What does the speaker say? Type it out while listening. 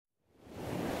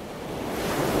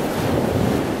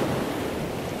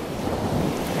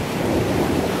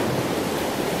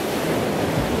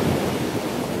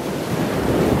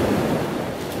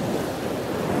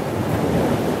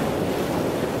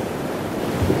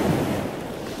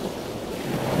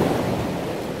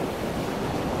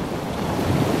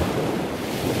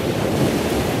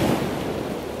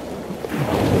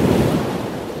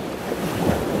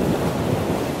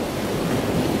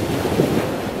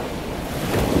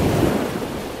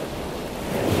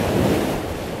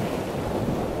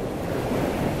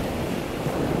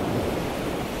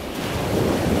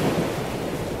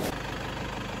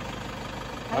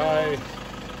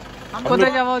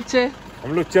কোথায় যাওয়া হচ্ছে? हम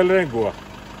लोग चल रहे हैं गोवा।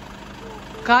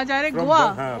 कहाँ जा रहे हैं? गोवा?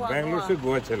 हाँ, बैंगलोर से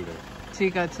गोवा चल रहे हैं।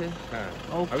 ठीक है। हाँ,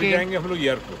 ओके। अभी जाएंगे हम लोग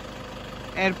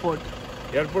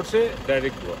एयरपोर्ट से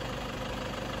डायरेक्ट गोवा।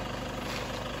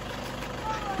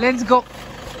 Let's go.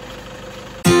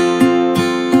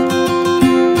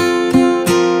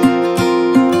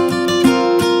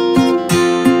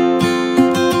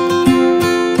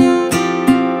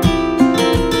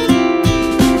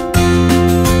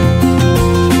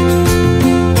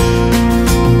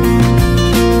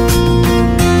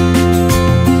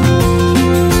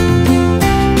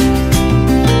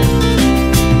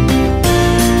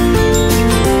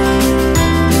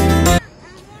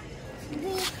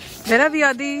 मेरा भी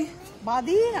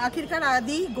आदि आखिरकार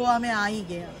आदि गोवा में आ ही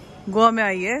गया। गोवा में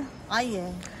आई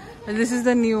है। दिस इज द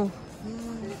न्यू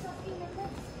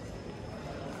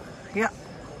या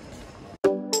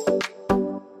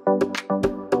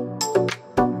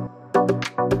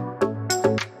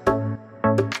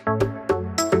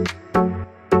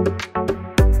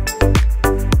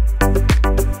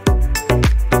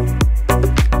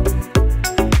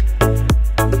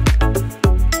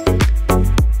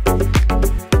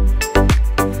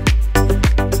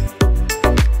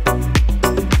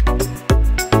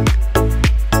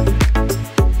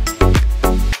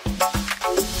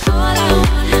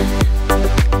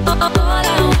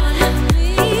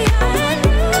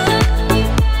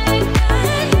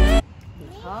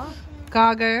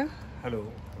कहाँ गए? हेलो,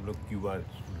 हम लोग क्यूबा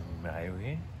में आए हुए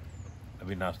हैं।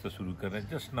 अभी नाश्ता शुरू कर रहे हैं।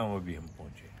 जस्ट नाउ अभी हम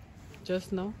पहुंचे।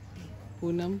 Just now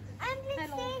Poonam,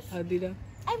 Adira.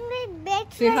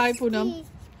 Say hi, Poonam.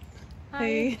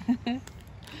 Hey.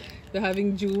 We're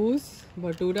having juice,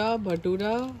 bhatura,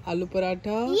 aloo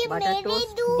paratha,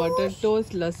 butter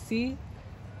toast, lassi,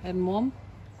 and mom.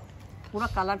 पूरा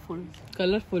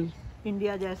Colorful.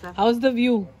 इंडिया जैसा। How's the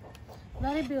view?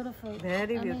 Very beautiful.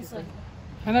 Very beautiful.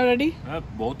 Hannah, ready?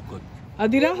 बहुत good.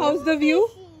 Adira, how's the view?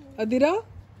 Adira,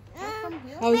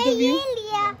 how's the view?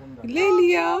 ले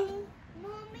लिया.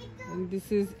 And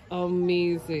this is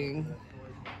amazing.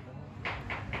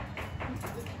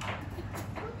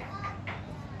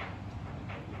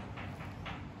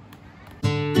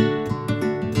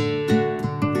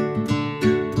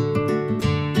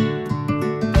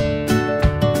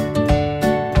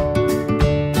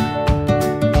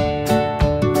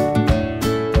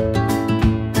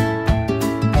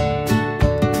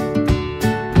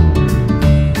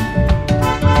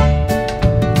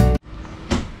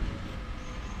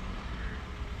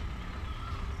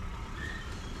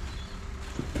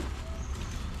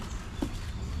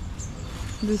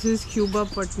 This is Cuba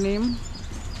Patnem.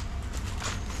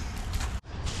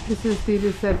 This is the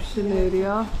reception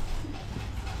area.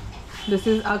 This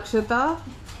is Akshata.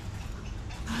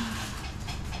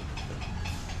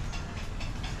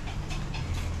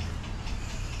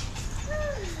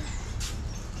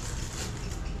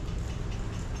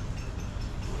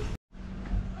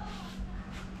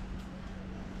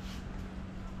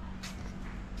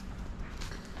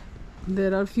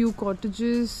 There are few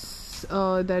cottages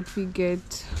that we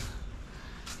get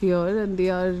here, and they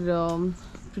are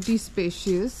pretty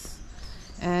spacious,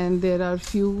 and there are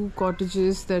few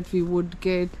cottages that we would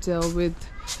get with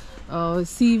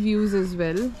sea views as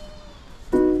well.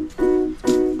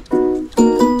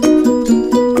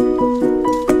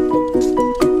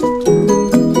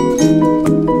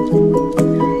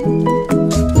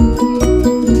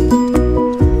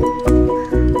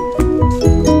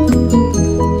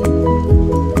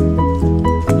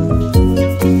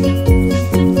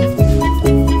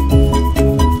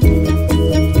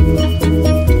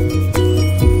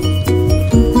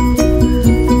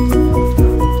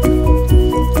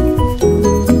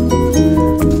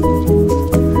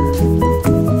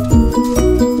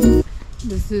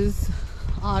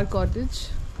 Cottage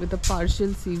with a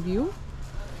partial sea view.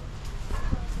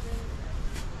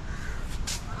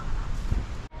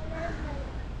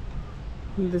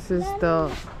 This is the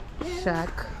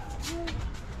shack.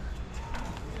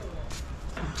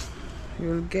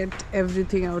 You'll get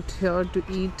everything out here to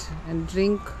eat and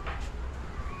drink.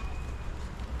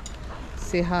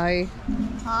 Say hi.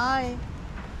 Hi.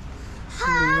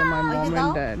 These are my mom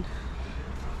and dad.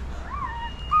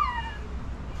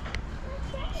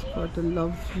 What a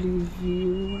lovely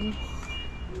view.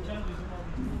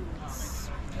 It's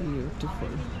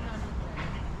beautiful.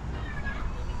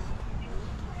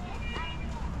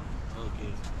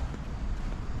 Okay.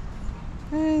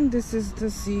 And this is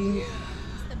the sea.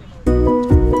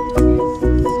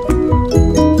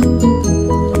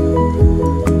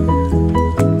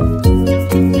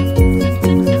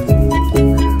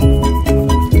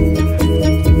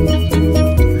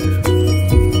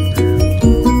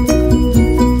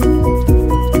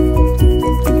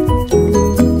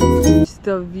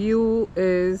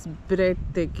 is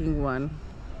breathtaking one.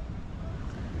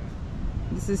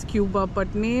 This is Cuba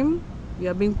Patnem. We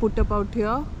are being put up out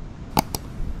here.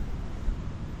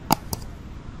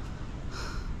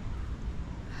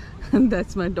 And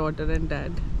that's my daughter and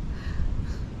dad.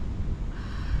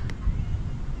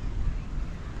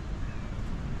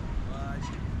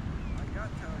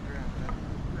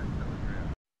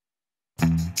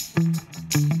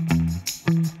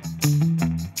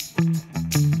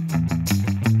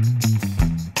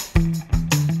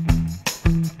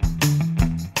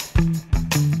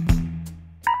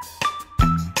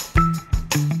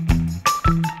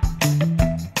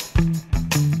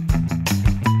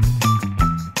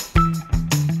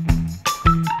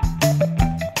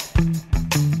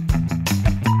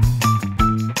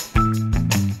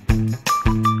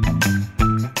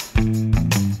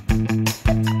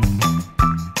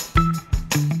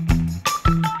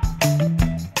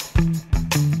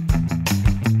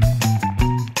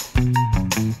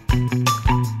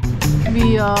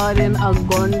 We are in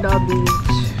Agonda Beach.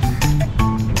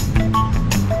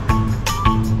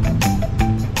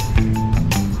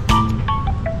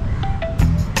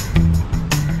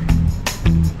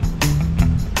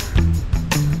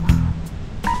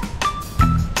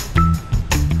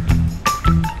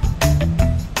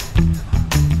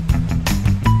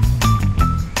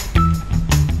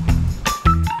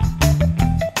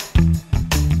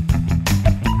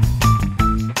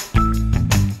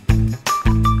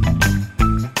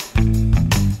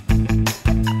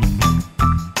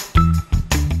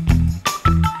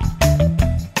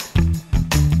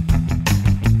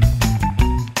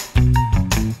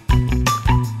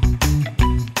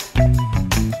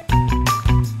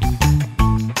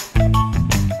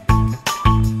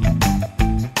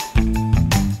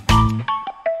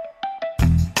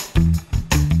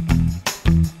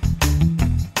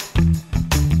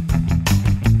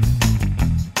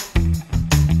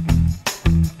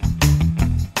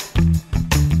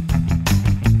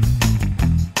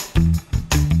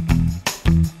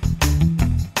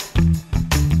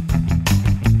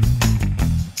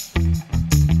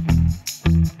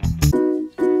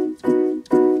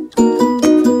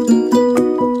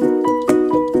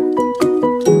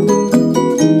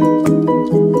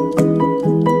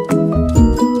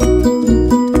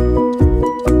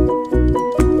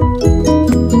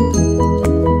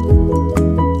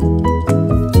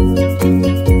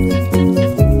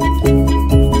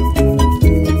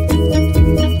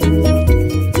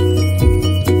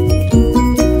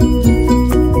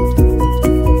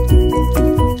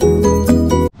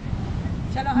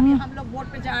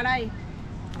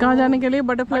 कहाँ जाने के लिए?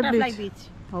 Butterfly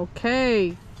beach.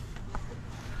 Okay.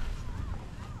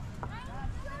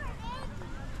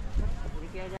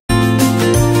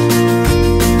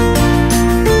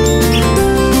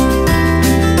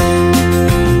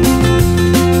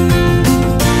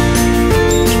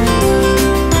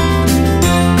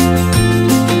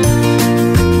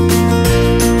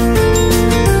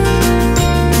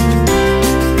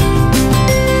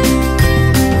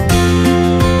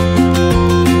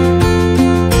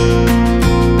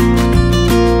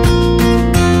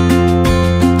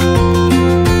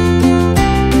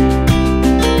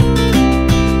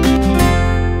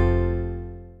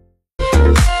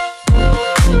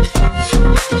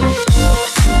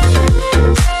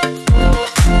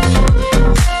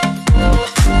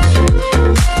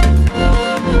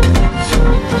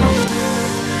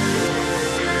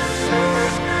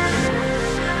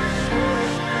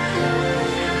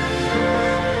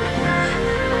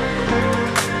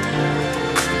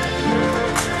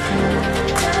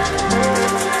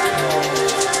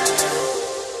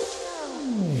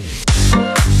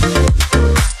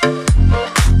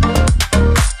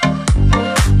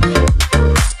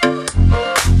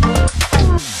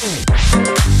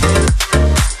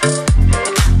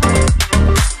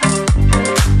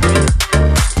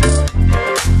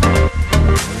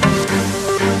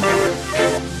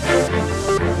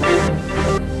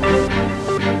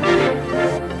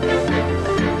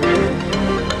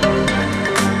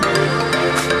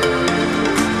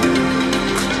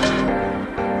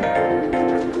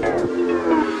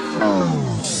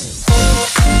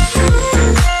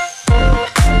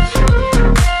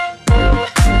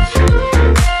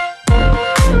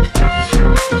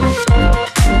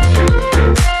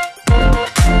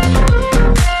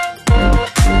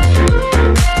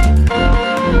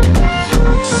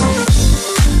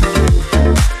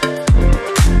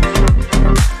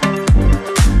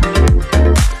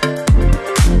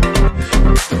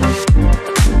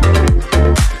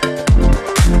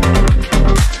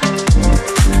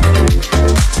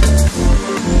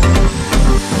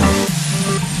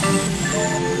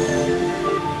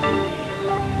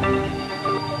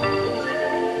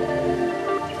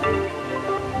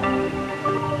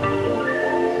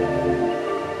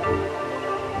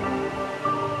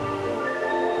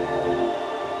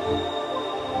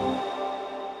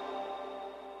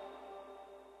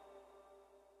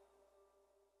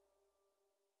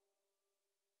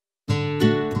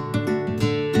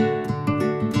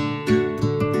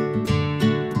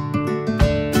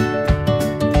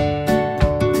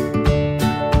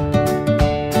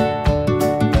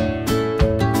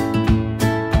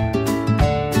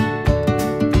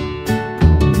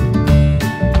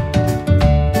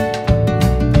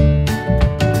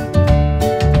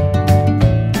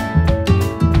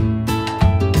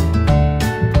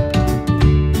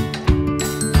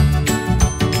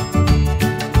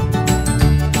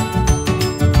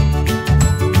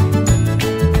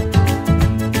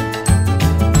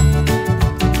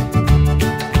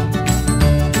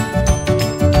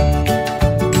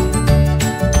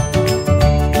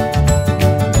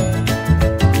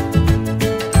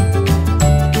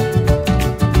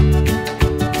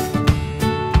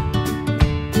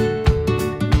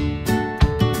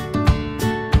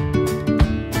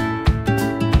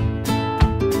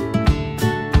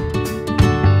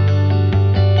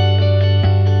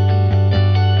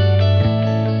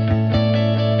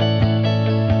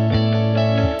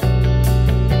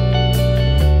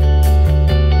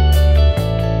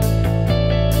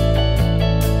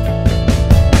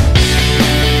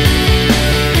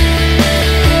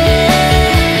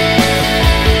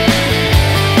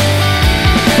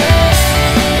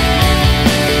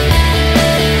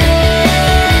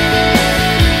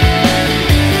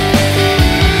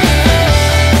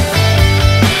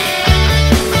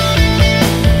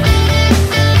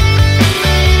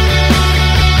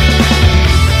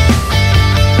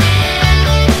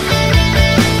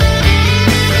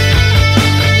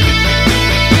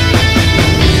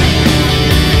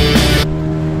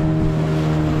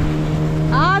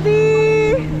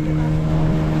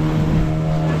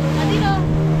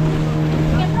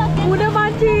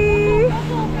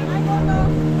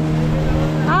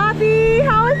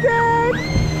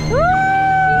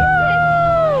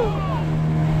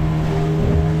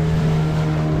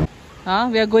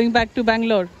 We are going back to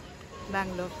Bangalore.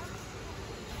 Bangalore.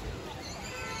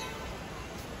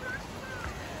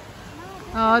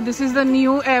 This is the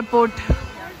new airport.